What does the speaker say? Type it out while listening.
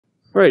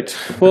Right.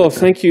 Well,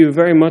 thank you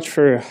very much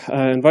for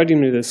inviting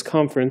me to this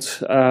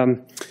conference.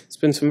 It's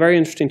been some very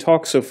interesting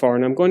talks so far,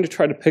 and I'm going to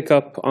try to pick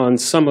up on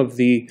some of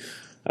the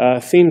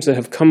themes that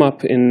have come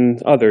up in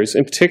others.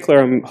 In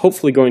particular, I'm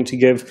hopefully going to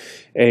give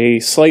a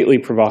slightly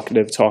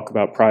provocative talk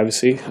about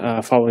privacy,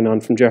 following on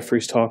from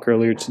Jeffrey's talk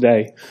earlier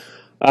today.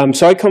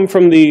 So I come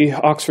from the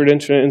Oxford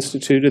Internet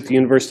Institute at the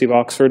University of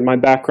Oxford. My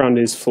background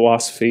is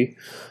philosophy.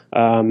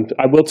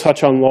 I will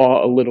touch on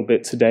law a little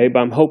bit today, but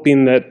I'm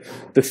hoping that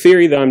the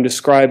theory that I'm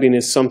describing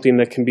is something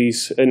that can be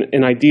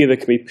an idea that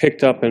can be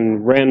picked up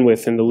and ran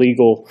with in the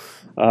legal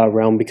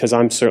realm, because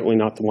I'm certainly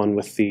not the one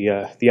with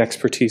the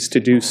expertise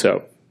to do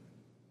so.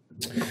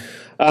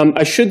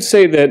 I should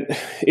say that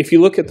if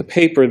you look at the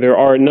paper, there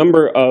are a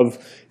number of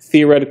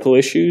theoretical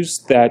issues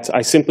that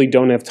I simply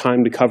don't have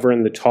time to cover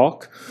in the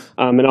talk.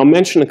 And I'll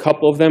mention a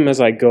couple of them as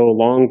I go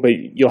along, but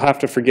you'll have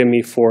to forgive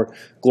me for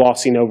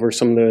glossing over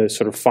some of the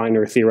sort of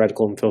finer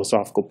theoretical and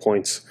philosophical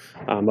points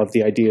of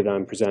the idea that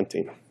I'm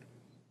presenting.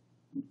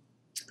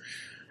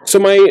 So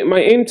my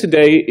aim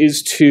today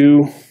is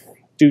to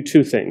do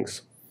two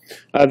things.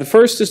 The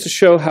first is to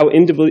show how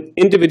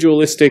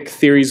individualistic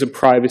theories of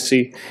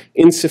privacy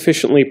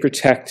insufficiently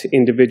protect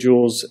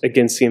individuals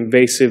against the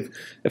invasive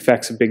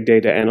effects of big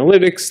data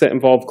analytics that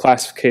involve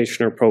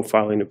classification or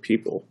profiling of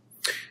people.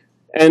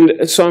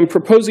 And so I'm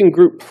proposing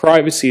group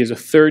privacy as a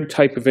third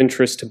type of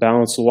interest to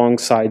balance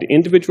alongside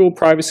individual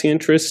privacy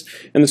interests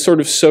and the sort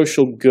of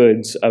social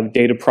goods of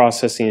data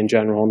processing in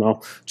general. And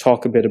I'll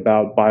talk a bit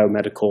about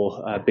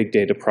biomedical big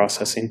data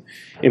processing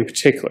in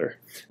particular.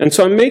 And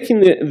so I'm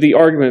making the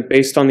argument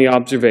based on the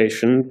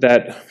observation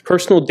that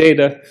personal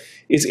data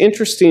is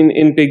interesting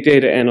in big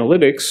data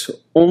analytics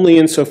only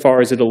insofar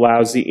as it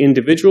allows the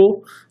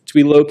individual to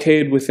be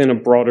located within a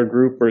broader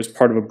group or as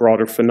part of a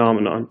broader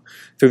phenomenon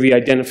through the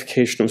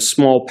identification of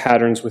small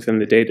patterns within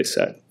the data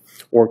set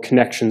or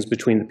connections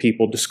between the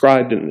people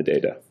described in the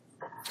data.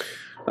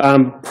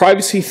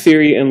 Privacy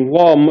theory and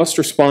law must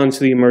respond to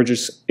the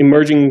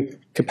emerging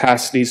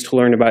capacities to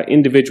learn about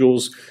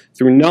individuals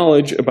through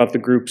knowledge about the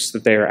groups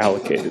that they are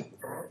allocated.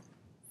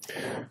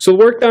 So the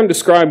work that I'm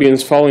describing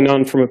is following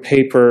on from a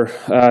paper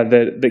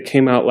that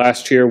came out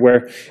last year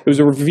where it was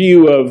a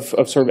review of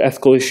sort of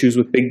ethical issues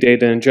with big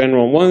data in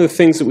general. And one of the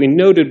things that we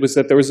noted was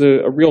that there was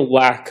a real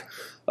lack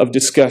of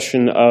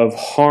discussion of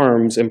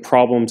harms and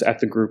problems at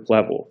the group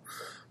level,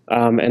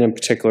 and in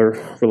particular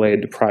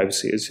related to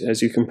privacy,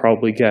 as you can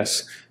probably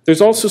guess.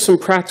 There's also some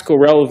practical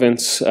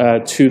relevance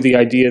to the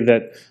idea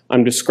that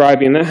I'm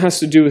describing, and that has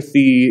to do with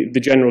the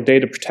General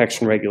Data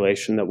Protection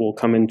Regulation that will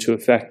come into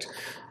effect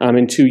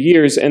in 2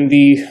 years, and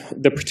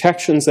the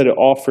protections that it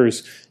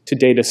offers to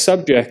data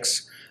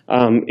subjects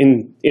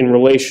in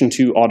relation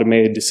to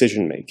automated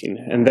decision making.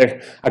 And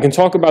I can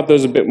talk about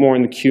those a bit more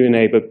in the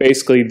Q&A, but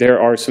basically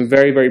there are some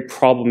very, very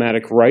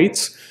problematic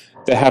rights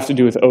that have to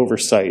do with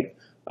oversight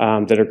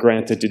that are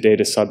granted to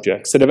data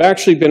subjects that have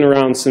actually been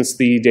around since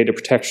the Data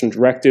Protection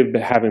Directive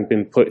but haven't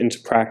been put into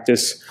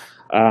practice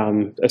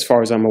as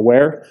far as I'm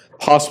aware,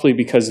 possibly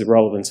because the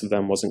relevance of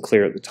them wasn't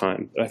clear at the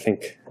time. But I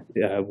think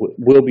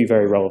will be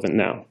very relevant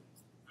now.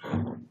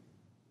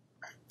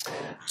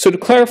 So to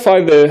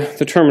clarify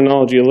the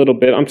terminology a little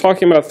bit, I'm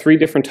talking about 3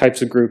 different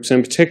types of groups.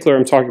 In particular,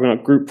 I'm talking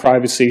about group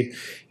privacy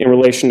in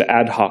relation to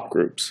ad hoc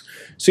groups.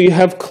 So you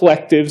have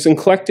collectives, and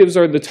collectives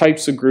are the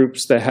types of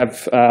groups that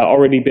have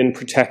already been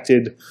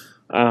protected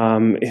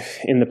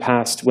in the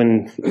past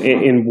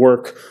in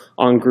work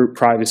on group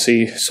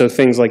privacy. So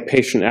things like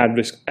patient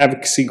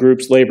advocacy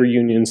groups, labor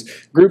unions,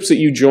 groups that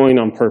you join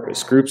on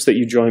purpose, groups that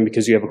you join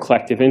because you have a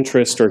collective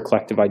interest or a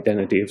collective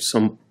identity of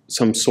some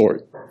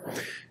sort.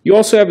 You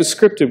also have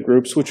ascriptive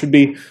groups, which would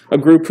be a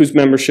group whose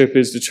membership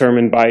is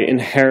determined by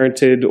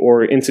inherited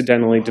or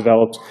incidentally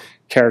developed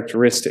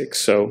characteristics.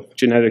 So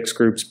genetics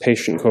groups,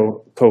 patient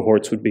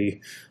cohorts would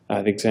be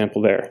the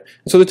example there.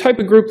 So the type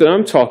of group that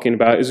I'm talking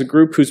about is a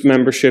group whose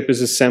membership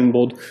is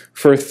assembled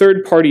for a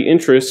third-party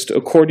interest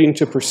according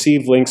to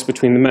perceived links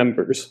between the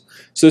members.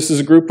 So this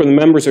is a group where the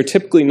members are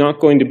typically not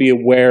going to be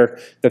aware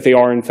that they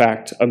are, in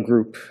fact, a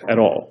group at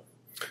all.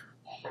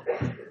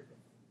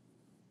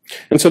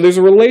 And so there's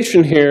a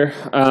relation here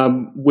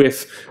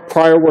with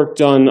prior work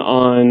done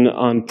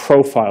on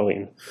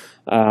profiling.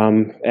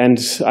 And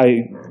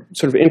I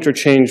sort of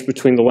interchange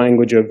between the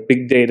language of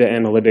big data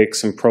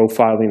analytics and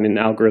profiling and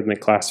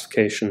algorithmic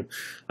classification.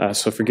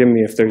 So forgive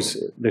me if there's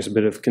a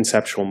bit of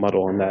conceptual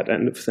muddle on that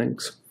end of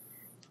things.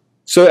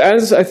 So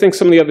as I think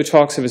some of the other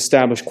talks have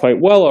established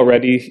quite well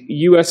already,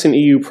 US and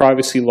EU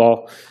privacy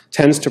law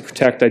tends to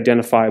protect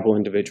identifiable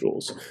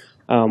individuals.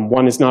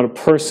 One is not a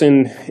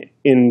person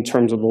in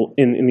terms of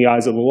in the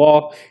eyes of the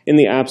law in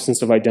the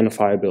absence of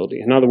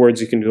identifiability. In other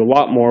words, you can do a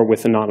lot more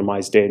with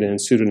anonymized data and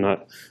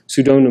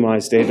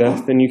pseudonymized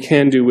data than you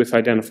can do with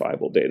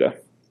identifiable data.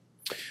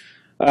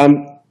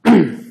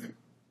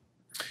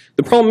 The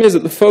The problem is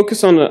that the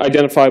focus on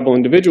identifiable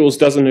individuals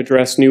doesn't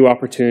address new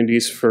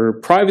opportunities for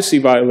privacy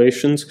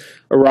violations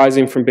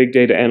arising from big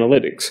data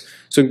analytics.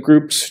 So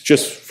groups,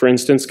 just for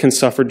instance, can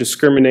suffer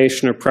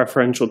discrimination or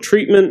preferential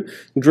treatment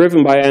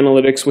driven by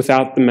analytics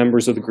without the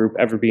members of the group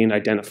ever being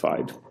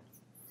identified.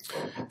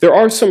 There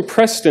are some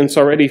precedents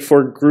already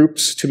for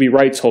groups to be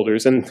rights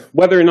holders, and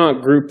whether or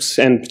not groups,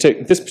 and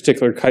this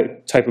particular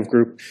type of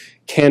group,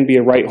 can be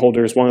a right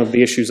holder is one of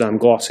the issues I'm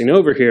glossing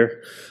over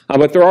here.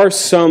 But there are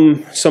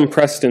some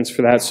precedents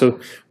for that. So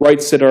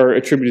rights that are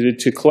attributed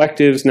to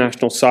collectives,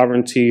 national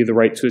sovereignty, the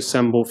right to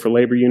assemble for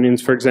labor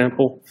unions, for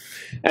example.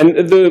 And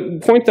the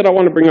point that I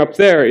want to bring up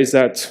there is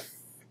that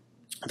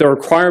the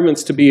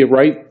requirements to be a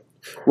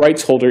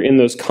rights holder in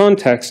those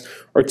contexts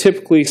are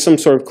typically some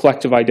sort of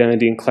collective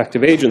identity and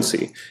collective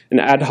agency. And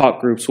ad hoc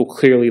groups will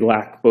clearly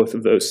lack both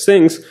of those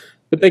things,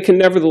 but they can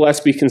nevertheless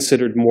be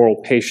considered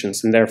moral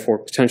patients and therefore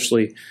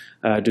potentially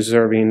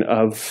deserving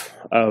of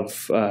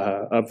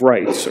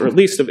rights, or at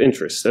least of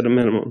interest at a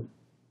minimum.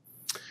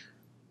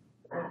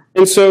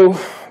 And so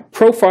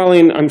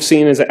profiling I'm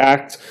seeing as an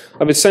act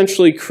of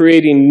essentially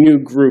creating new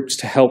groups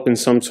to help in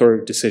some sort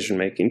of decision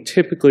making,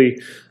 typically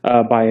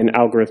by an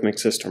algorithmic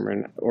system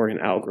or an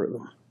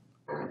algorithm.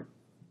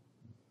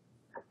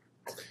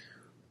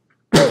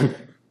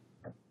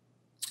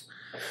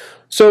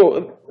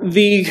 So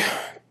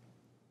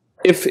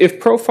if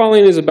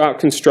profiling is about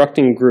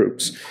constructing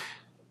groups,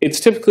 it's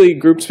typically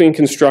groups being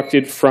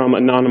constructed from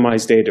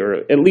anonymized data, or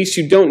at least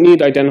you don't need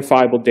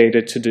identifiable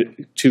data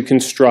to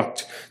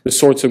construct the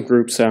sorts of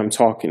groups that I'm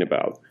talking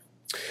about.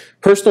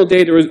 Personal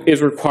data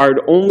is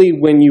required only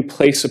when you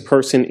place a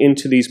person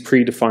into these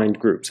predefined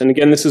groups. And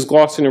again, this is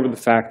glossing over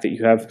the fact that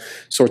you have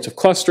sorts of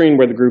clustering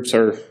where the groups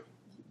are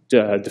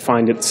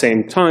defined at the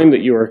same time,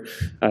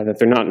 that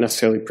they're not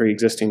necessarily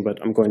pre-existing, but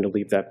I'm going to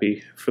leave that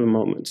be for the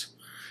moment.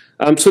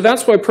 So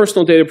that's why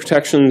personal data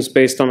protections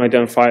based on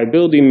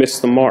identifiability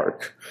miss the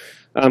mark.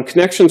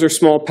 Connections are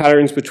small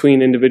patterns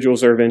between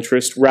individuals are of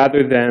interest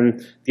rather than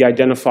the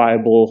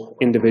identifiable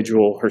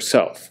individual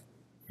herself.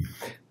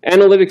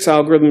 Analytics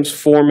algorithms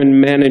form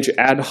and manage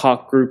ad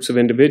hoc groups of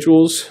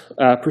individuals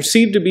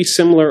perceived to be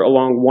similar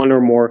along one or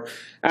more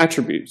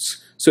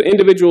attributes. So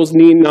individuals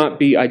need not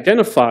be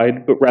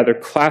identified, but rather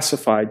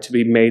classified to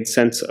be made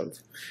sense of.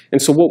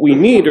 And so what we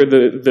need, or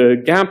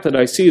the gap that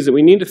I see, is that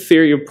we need a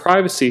theory of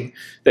privacy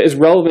that is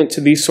relevant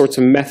to these sorts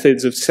of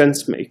methods of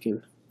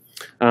sense-making.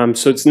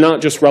 So it's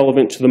not just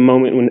relevant to the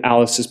moment when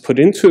Alice is put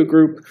into a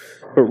group,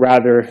 but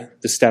rather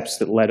the steps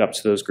that led up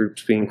to those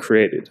groups being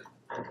created.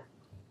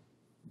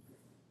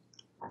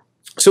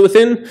 So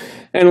within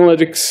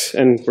analytics,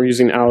 and we're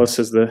using Alice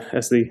as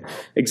the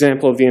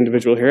example of the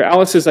individual here,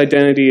 Alice's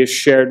identity is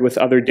shared with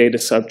other data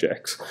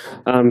subjects.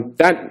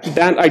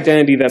 That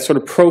identity, that sort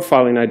of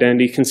profiling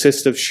identity,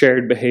 consists of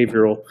shared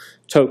behavioral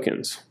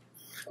tokens.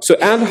 So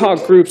ad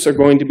hoc groups are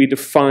going to be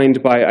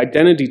defined by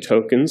identity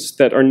tokens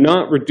that are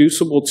not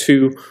reducible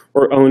to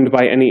or owned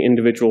by any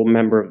individual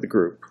member of the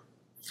group.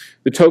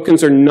 The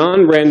tokens are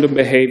non-random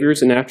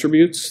behaviors and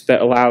attributes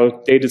that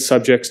allow data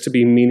subjects to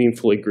be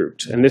meaningfully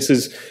grouped. And this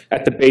is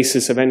at the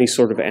basis of any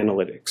sort of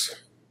analytics.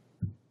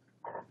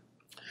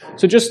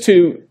 So just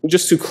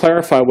to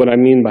clarify what I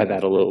mean by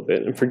that a little bit,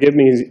 and forgive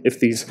me if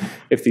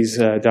these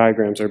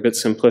diagrams are a bit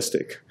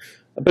simplistic.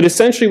 But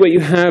essentially what you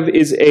have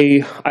is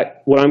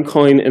what I'm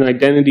calling an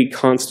identity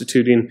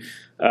constituting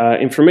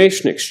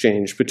information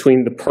exchange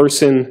between the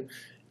person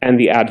and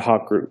the ad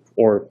hoc group,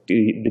 or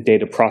the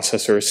data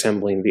processor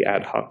assembling the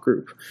ad hoc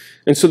group.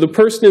 And so the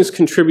person is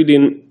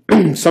contributing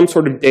some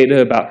sort of data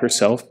about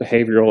herself,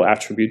 behavioral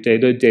attribute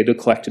data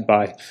collected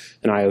by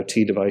an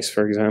IoT device,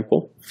 for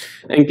example.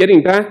 And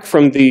getting back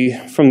from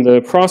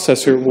the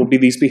processor will be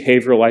these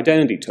behavioral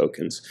identity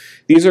tokens.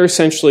 These are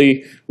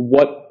essentially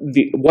what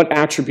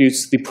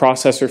attributes the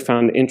processor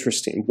found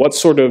interesting, what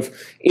sort of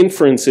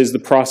inferences the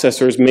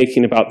processor is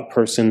making about the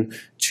person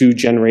to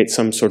generate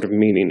some sort of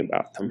meaning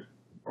about them.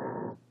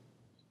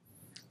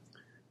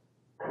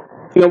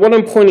 Now, what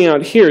I'm pointing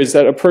out here is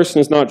that a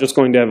person is not just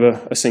going to have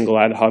a single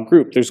ad hoc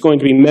group. There's going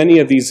to be many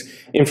of these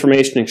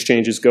information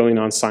exchanges going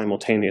on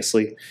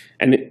simultaneously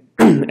and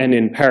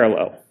in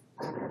parallel.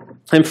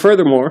 And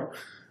furthermore,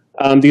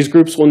 these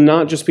groups will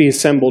not just be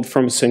assembled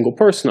from a single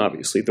person,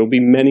 obviously. There will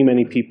be many,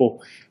 many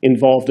people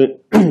involved in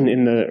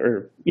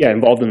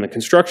the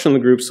construction of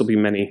the groups. There'll be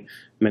many,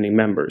 many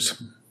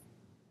members.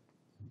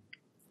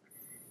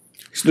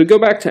 So to go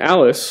back to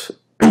Alice,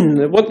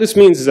 what this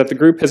means is that the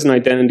group has an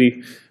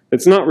identity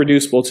that's not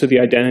reducible to the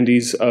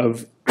identities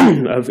of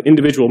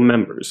individual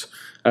members,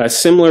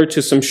 similar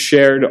to some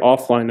shared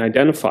offline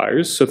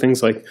identifiers, so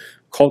things like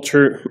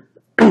culture.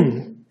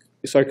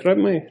 Sorry, could I have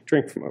my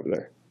drink from over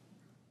there?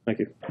 Thank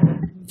you.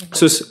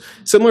 So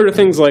similar to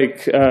things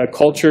like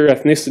culture,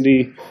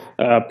 ethnicity,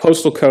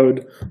 postal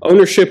code,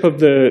 ownership of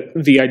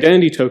the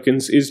identity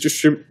tokens is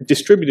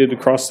distributed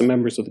across the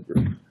members of the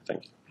group.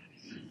 Thank you.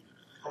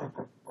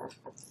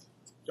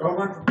 Don't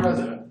run for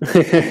president.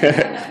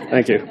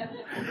 Thank you.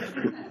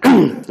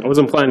 I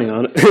wasn't planning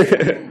on it.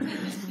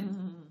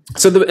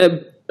 So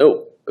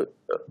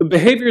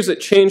behaviors that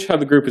change how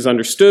the group is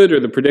understood or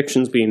the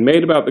predictions being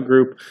made about the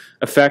group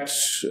affect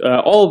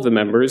all of the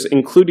members,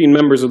 including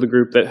members of the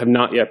group that have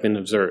not yet been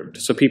observed.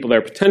 So people that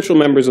are potential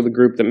members of the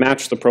group that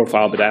match the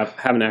profile but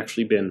haven't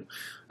actually been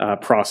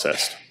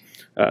processed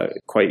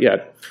quite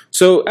yet.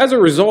 So as a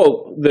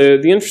result,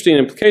 the interesting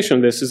implication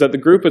of this is that the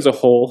group as a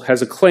whole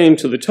has a claim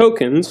to the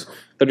tokens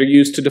that are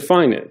used to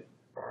define it,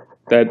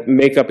 that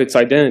make up its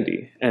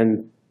identity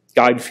and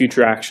guide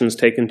future actions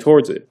taken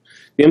towards it.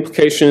 The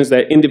implication is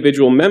that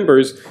individual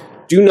members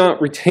do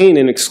not retain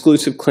an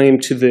exclusive claim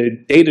to the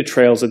data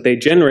trails that they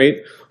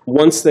generate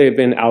once they have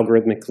been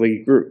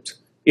algorithmically grouped.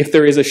 If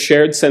there is a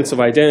shared sense of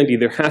identity,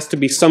 there has to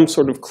be some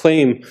sort of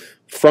claim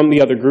from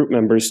the other group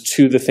members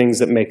to the things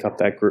that make up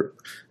that group,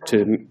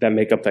 that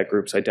make up that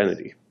group's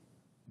identity.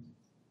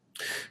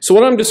 So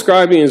what I'm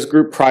describing is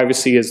group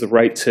privacy as the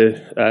right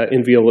to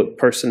inviolate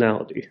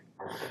personality.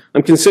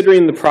 I'm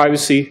considering the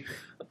privacy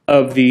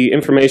of the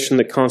information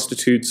that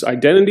constitutes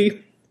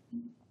identity,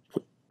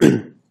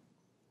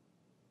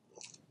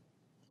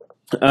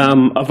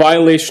 a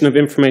violation of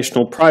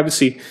informational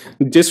privacy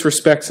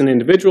disrespects an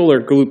individual or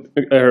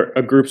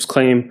a group's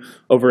claim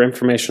over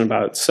information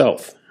about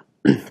itself.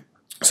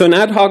 So an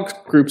ad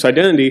hoc group's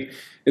identity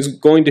is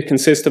going to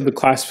consist of the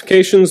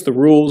classifications, the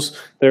rules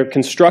that are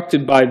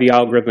constructed by the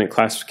algorithmic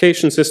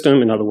classification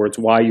system, in other words,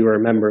 why you are a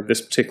member of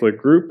this particular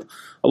group,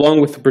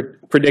 along with the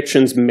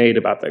predictions made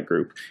about that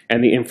group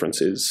and the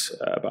inferences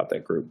about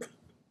that group.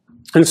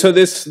 And so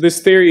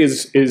this theory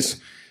is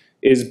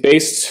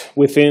based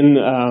within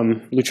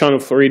Luciano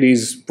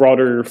Floridi's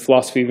broader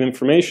philosophy of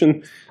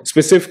information,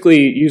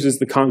 specifically uses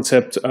the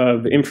concept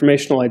of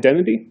informational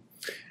identity.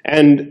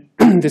 And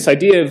this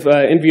idea of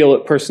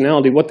inviolate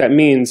personality, what that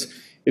means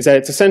is that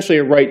it's essentially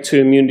a right to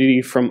immunity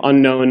from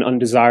unknown,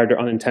 undesired, or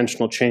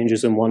unintentional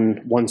changes in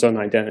one's own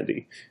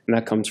identity. And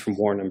that comes from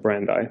Warren and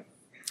Brandeis.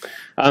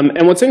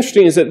 And what's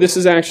interesting is that this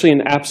is actually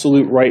an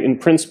absolute right in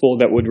principle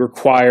that would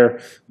require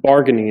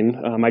bargaining,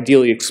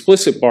 ideally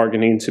explicit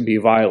bargaining, to be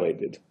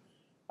violated.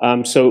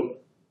 So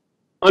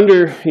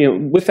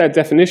with that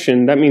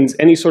definition, that means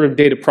any sort of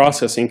data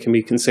processing can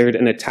be considered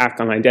an attack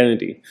on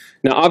identity.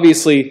 Now,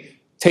 obviously,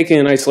 taken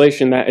in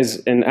isolation, that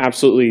is an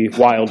absolutely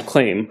wild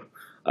claim,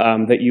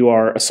 that you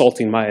are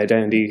assaulting my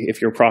identity if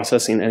you're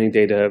processing any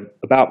data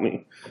about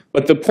me.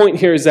 But the point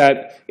here is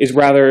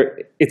rather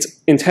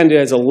it's intended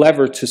as a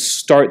lever to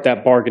start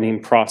that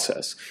bargaining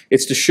process.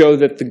 It's to show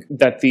that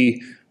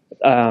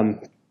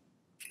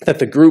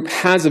the group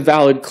has a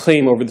valid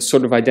claim over the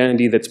sort of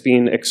identity that's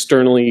being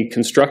externally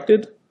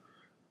constructed,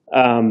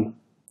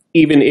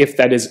 even if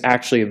that is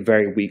actually a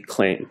very weak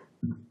claim.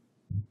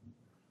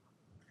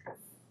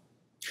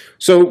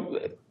 So,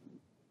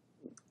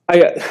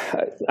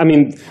 I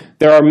mean,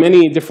 there are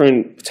many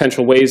different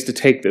potential ways to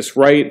take this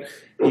right.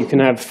 You can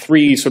have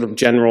three sort of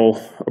general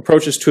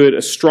approaches to it.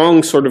 A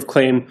strong sort of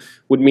claim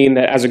would mean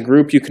that as a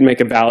group, you can make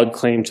a valid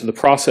claim to the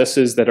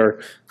processes that are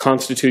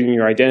constituting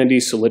your identity.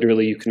 So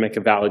literally, you can make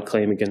a valid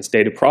claim against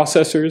data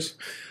processors.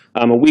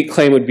 A weak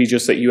claim would be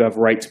just that you have a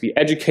right to be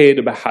educated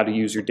about how to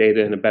use your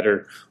data in a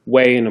better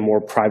way, in a more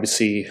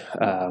privacy,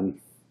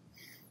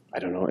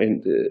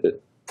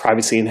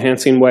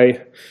 privacy-enhancing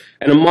way.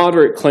 And a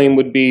moderate claim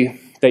would be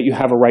that you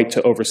have a right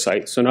to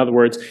oversight. So in other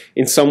words,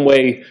 in some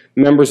way,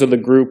 members of the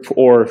group,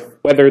 or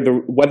whether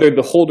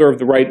the holder of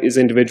the right is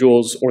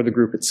individuals or the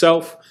group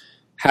itself,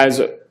 has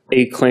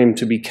a claim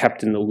to be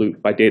kept in the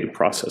loop by data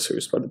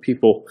processors, by the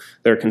people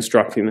that are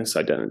constructing this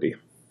identity.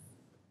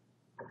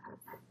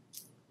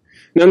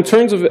 Now, in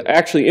terms of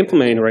actually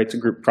implementing a right to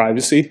group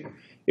privacy,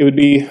 it would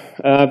be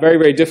very,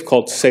 very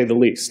difficult to say the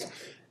least.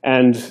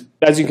 And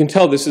as you can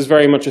tell, this is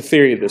very much a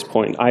theory at this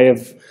point.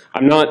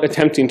 I'm not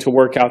attempting to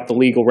work out the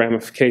legal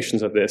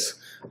ramifications of this.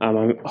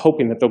 I'm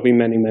hoping that there'll be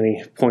many,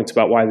 many points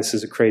about why this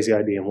is a crazy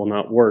idea and will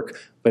not work.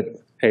 But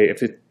hey,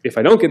 if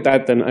I don't get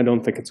that, then I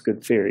don't think it's a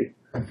good theory.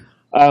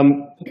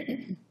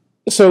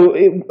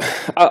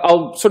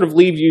 I'll sort of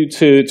leave you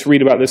to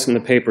read about this in the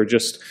paper,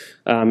 just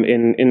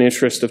in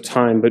interest of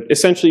time. But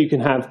essentially, you can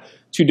have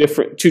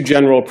two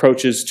general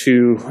approaches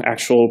to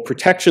actual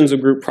protections of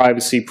group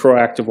privacy: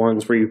 proactive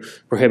ones where you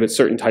prohibit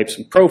certain types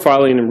of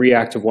profiling, and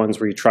reactive ones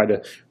where you try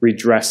to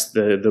redress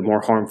the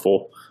more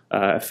harmful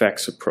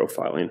effects of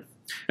profiling.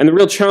 And the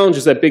real challenge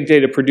is that big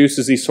data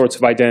produces these sorts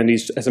of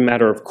identities as a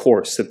matter of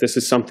course, that this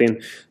is something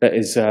that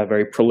is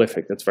very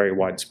prolific, that's very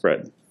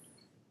widespread.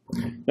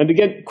 Now, to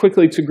get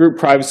quickly to group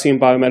privacy and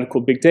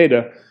biomedical big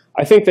data,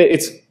 I think that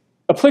it's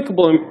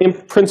applicable in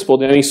principle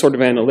to any sort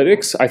of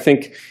analytics. I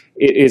think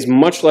it is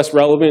much less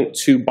relevant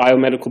to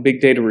biomedical big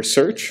data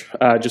research,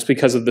 just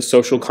because of the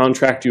social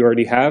contract you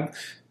already have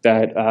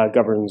that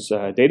governs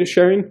data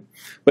sharing.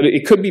 But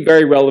it could be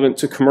very relevant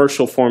to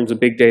commercial forms of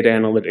big data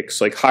analytics,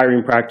 like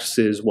hiring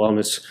practices,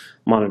 wellness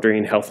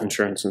monitoring, health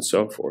insurance, and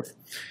so forth.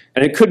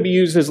 And it could be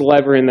used as a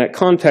lever in that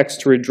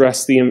context to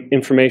address the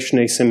information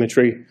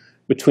asymmetry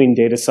between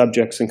data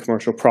subjects and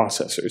commercial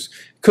processors.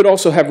 It could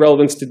also have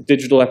relevance to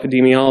digital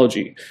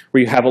epidemiology,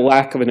 where you have a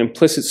lack of an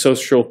implicit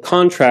social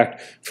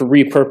contract for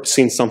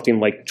repurposing something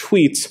like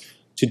tweets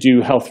to do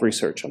health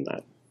research on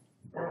that.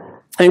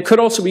 And could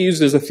also be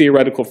used as a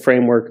theoretical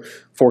framework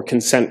for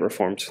consent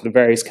reforms, for the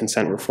various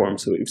consent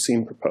reforms that we've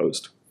seen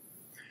proposed.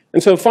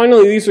 And so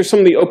finally, these are some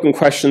of the open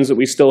questions that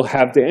we still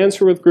have to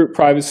answer with group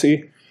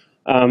privacy.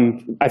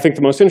 I think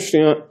the most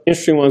interesting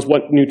one is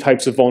what new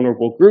types of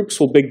vulnerable groups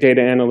will big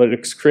data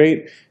analytics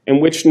create,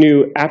 and which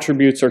new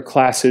attributes or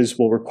classes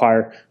will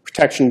require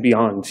protection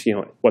beyond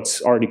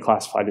what's already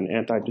classified in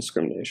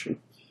anti-discrimination.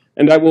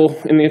 And I will,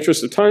 in the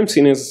interest of time,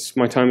 seeing as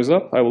my time is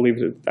up, I will leave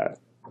it at that.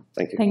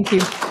 Thank you. Thank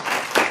you.